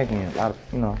on the back end. A lot of,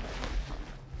 you know,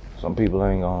 some people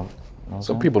ain't gonna. You know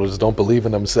some people just don't believe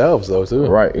in themselves, though, too.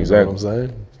 Right, exactly. You know what I'm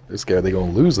saying? They're scared they're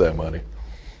gonna lose that money.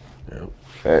 Yeah.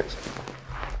 Facts.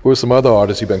 Who are some other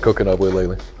artists you've been cooking up with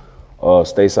lately?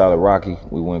 Stay Solid Rocky.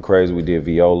 We went crazy. We did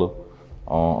Viola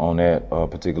on that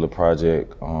particular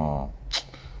project.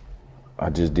 I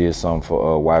just did something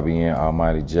for YBN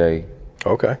Almighty J.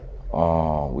 Okay.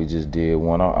 We just did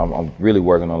one. I'm really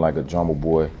working on like a Drumma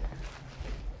Boy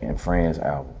and Friends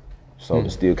album. So the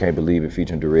Still Can't Believe It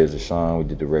featuring Derez Deshawn. We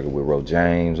did the record with Ro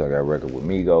James. I got a record with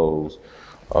Migos.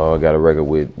 I got a record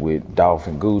with Dolph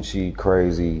and Gucci,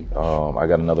 Crazy. I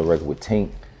got another record with Tink.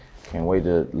 Can't wait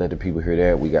to let the people hear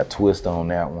that. We got Twist on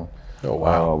that one. Oh,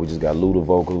 wow. We just got Luda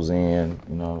vocals in,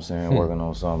 you know what I'm saying? Working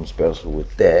on something special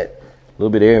with that. A little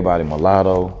bit of everybody,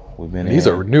 Mulatto. We've been These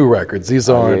are new records. These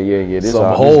aren't yeah. This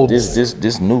some holds.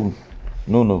 This new.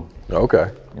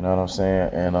 Okay. You know what I'm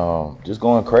saying? And just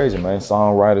going crazy, man.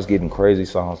 Songwriters getting crazy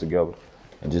songs together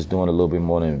and just doing a little bit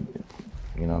more than,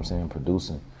 you know what I'm saying,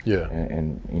 producing. Yeah.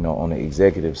 And you know, on the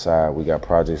executive side, we got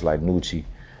projects like Nucci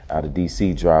out of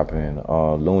DC dropping,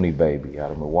 Looney Baby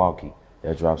out of Milwaukee.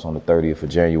 That drops on the 30th of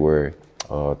January,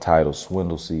 titled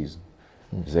Swindle Season.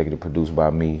 Executive produced by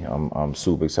me. I'm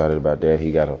super excited about that.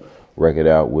 He got a record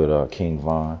out with King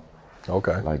Von.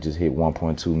 Okay. Like just hit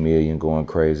 1.2 million, going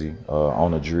crazy.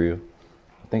 On a Drill.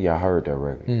 I think y'all heard that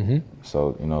record.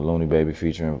 So, you know, Looney Baby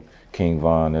featuring King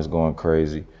Von, that's going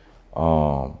crazy.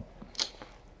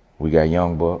 We got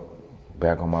Young Buck,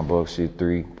 back on my Buck Shit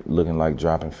 3, looking like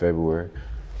dropping February.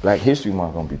 Black History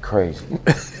Month gonna be crazy.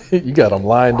 You got them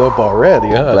lined up already,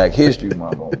 huh? Black History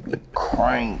Month gonna be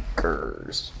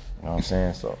crankers. You know what I'm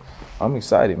saying? So I'm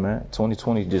excited, man.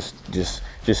 2020 just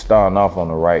starting off on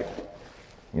the right.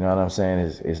 You know what I'm saying?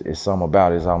 It's something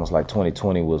about it. It's almost like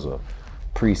 2020 was a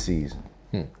preseason.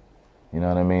 You know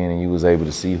what I mean? And you was able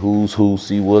to see who's who,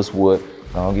 see what's what.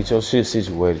 Now get your shit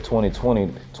situated.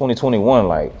 2021,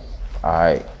 like, all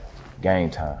right, game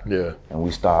time. Yeah. And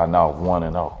we starting off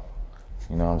 1-0.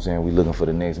 You know what I'm saying? We looking for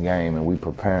the next game and we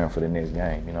preparing for the next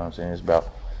game. You know what I'm saying? It's about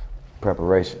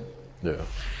preparation. Yeah.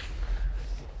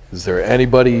 Is there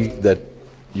anybody that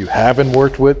you haven't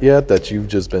worked with yet that you've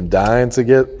just been dying to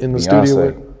get in the studio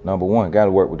with? Number one,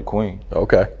 gotta work with the Queen.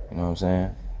 Okay. You know what I'm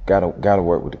saying? Gotta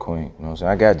work with the Queen. You know what I'm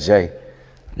saying? I got Jay.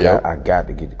 Yeah. I got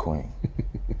to get the Queen.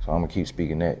 So I'm gonna keep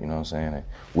speaking that, you know what I'm saying? And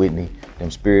Whitney,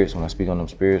 them spirits, when I speak on them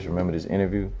spirits, remember this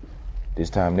interview, this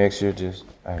time next year, just,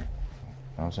 hey, you know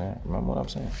what I'm saying? Remember what I'm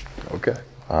saying? Okay.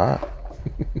 All right.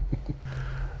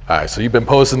 All right, so you've been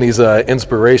posting these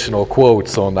inspirational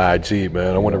quotes on the IG,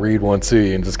 man. I want to read one to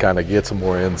you and just kind of get some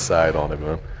more insight on it,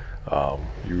 man.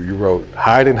 You wrote,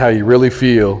 hiding how you really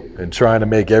feel and trying to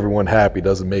make everyone happy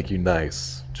doesn't make you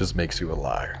nice, just makes you a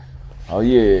liar. Oh,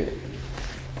 yeah.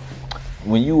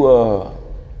 When you,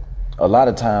 a lot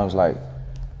of times, like,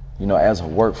 you know, as a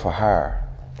work for hire,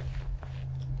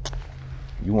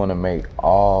 you want to make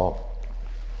all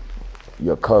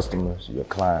your customers, your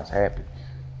clients happy.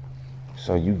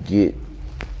 So you get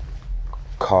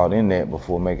caught in that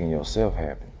before making yourself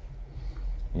happy.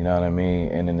 You know what I mean?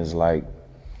 And then it's like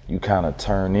you kind of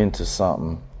turn into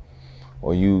something,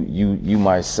 or you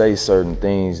might say certain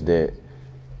things that,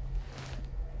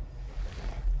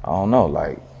 I don't know,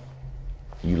 like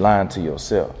you lying to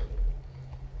yourself.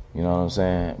 You know what I'm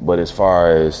saying? But as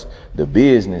far as the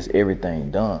business,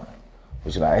 everything done.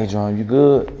 But you're like, hey, John, you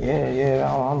good?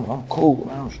 Yeah, I'm cool,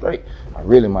 man, I'm straight. I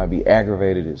really might be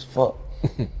aggravated as fuck.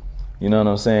 You know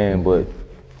what I'm saying? But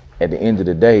at the end of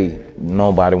the day,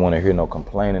 nobody want to hear no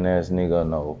complaining ass nigga,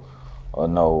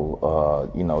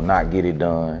 you know, not get it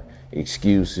done,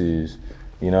 excuses,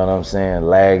 you know what I'm saying,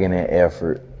 lagging in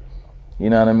effort. You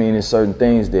know what I mean? There's certain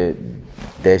things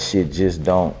that shit just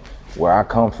don't, where I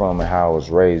come from and how I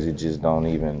was raised, it just don't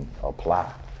even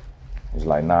apply. It's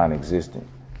like non-existent.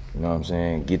 You know what I'm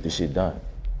saying? Get the shit done.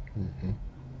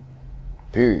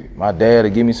 Period. My dad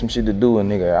will give me some shit to do,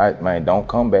 and nigga, man, don't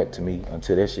come back to me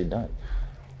until that shit done.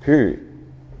 Period.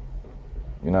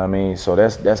 You know what I mean? So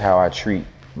that's how I treat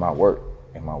my work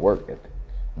and my work ethic.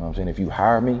 You know what I'm saying? If you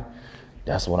hire me,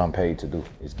 that's what I'm paid to do,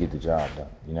 is get the job done.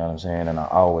 You know what I'm saying? And I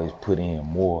always put in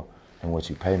more than what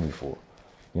you pay me for.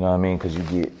 You know what I mean? Because you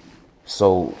get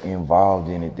so involved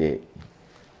in it that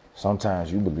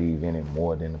sometimes you believe in it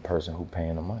more than the person who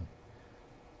paying the money.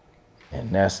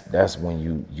 And that's when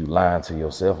you lying to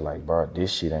yourself like, bro,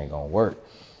 this shit ain't gonna work.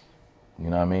 You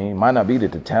know what I mean? Might not be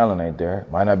that the talent ain't there,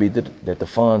 might not be that the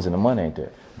funds and the money ain't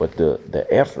there, but the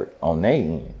effort on their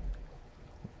end.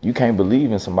 You can't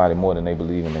believe in somebody more than they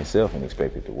believe in themselves and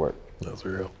expect it to work. That's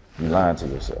real. You lying to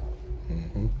yourself.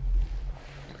 Mm-hmm.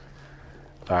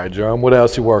 All right, Drum, what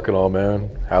else you working on, man?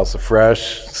 House of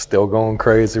Fresh, still going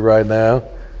crazy right now.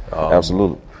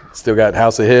 Absolutely. Still got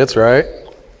House of Hits, right?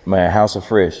 Man, House of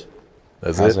Fresh.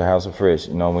 That's House of Fresh.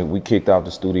 You know, we kicked off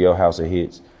the studio House of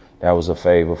Hits. That was a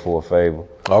favor for a favor.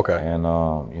 Okay. And, you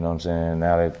know what I'm saying?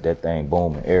 Now that thing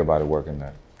booming, everybody working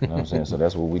there. You know what I'm saying? So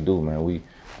that's what we do, man.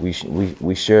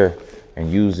 We share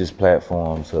and use this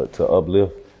platform to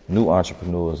uplift new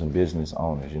entrepreneurs and business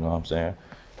owners. You know what I'm saying?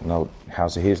 You know,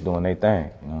 House of Hits doing their thing.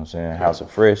 You know what I'm saying? House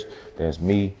of Fresh, that's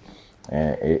me.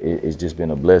 And it's just been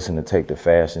a blessing to take the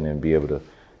fashion and be able to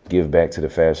give back to the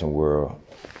fashion world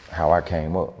how I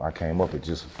came up. I came up at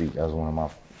Just a Feet. That was one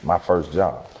of my first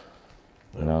jobs.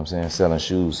 You know what I'm saying? Selling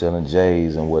shoes, selling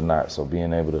J's and whatnot. So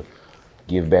being able to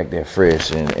give back that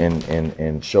fresh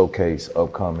and showcase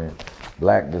upcoming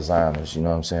black designers, you know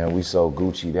what I'm saying? We so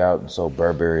Gucci'd out and so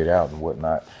Burberry'd out and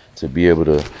whatnot to be able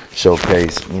to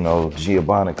showcase, you know,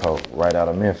 Giovannico right out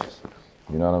of Memphis.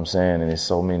 You know what I'm saying? And there's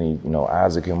so many, you know,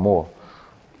 Isaac and more.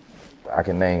 I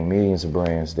can name millions of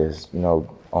brands that's, you know,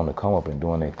 on the come up and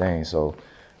doing their thing. So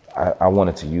I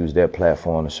wanted to use that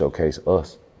platform to showcase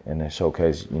us and then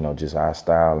showcase, you know, just our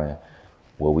style and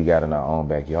what we got in our own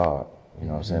backyard. You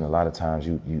know what I'm saying? A lot of times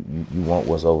you want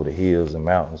what's over the hills and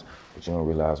mountains, but you don't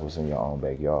realize what's in your own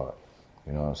backyard.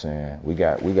 You know what I'm saying? We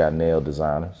got nail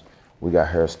designers, we got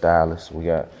hairstylists, we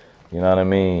got, you know what I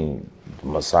mean,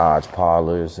 massage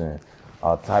parlors and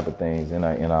all type of things in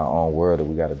our own world that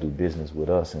we got to do business with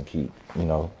us and keep, you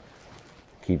know,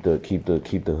 keep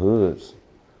the hoods,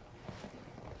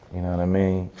 you know what I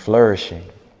mean, flourishing.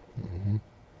 Mm-hmm.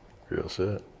 Real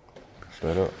shit.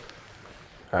 Straight up.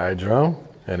 All right, Drum.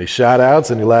 Any shout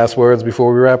outs, any last words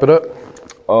before we wrap it up?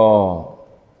 Oh,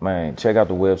 man, check out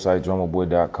the website,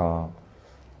 drummaboy.com.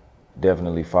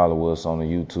 Definitely follow us on the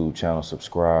YouTube channel,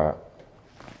 subscribe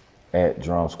at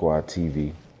Drum Squad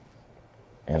TV.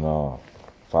 And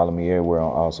follow me everywhere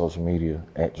on all social media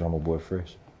at Drumma Boy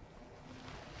Fresh.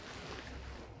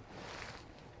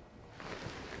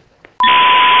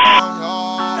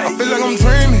 I feel like I'm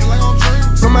dreaming.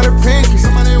 Somebody pinch me.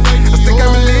 I think I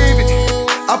believe it.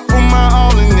 I put my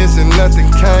all in this and nothing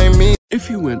came in. If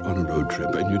you went on a road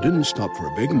trip and you didn't stop for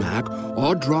a Big Mac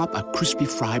or drop a crispy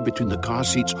fry between the car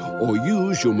seats or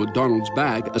use your McDonald's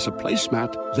bag as a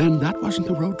placemat, then that wasn't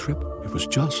a road trip. It was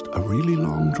just a really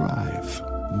long drive.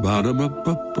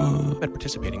 Ba-da-ba-ba-ba. At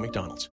participating McDonald's.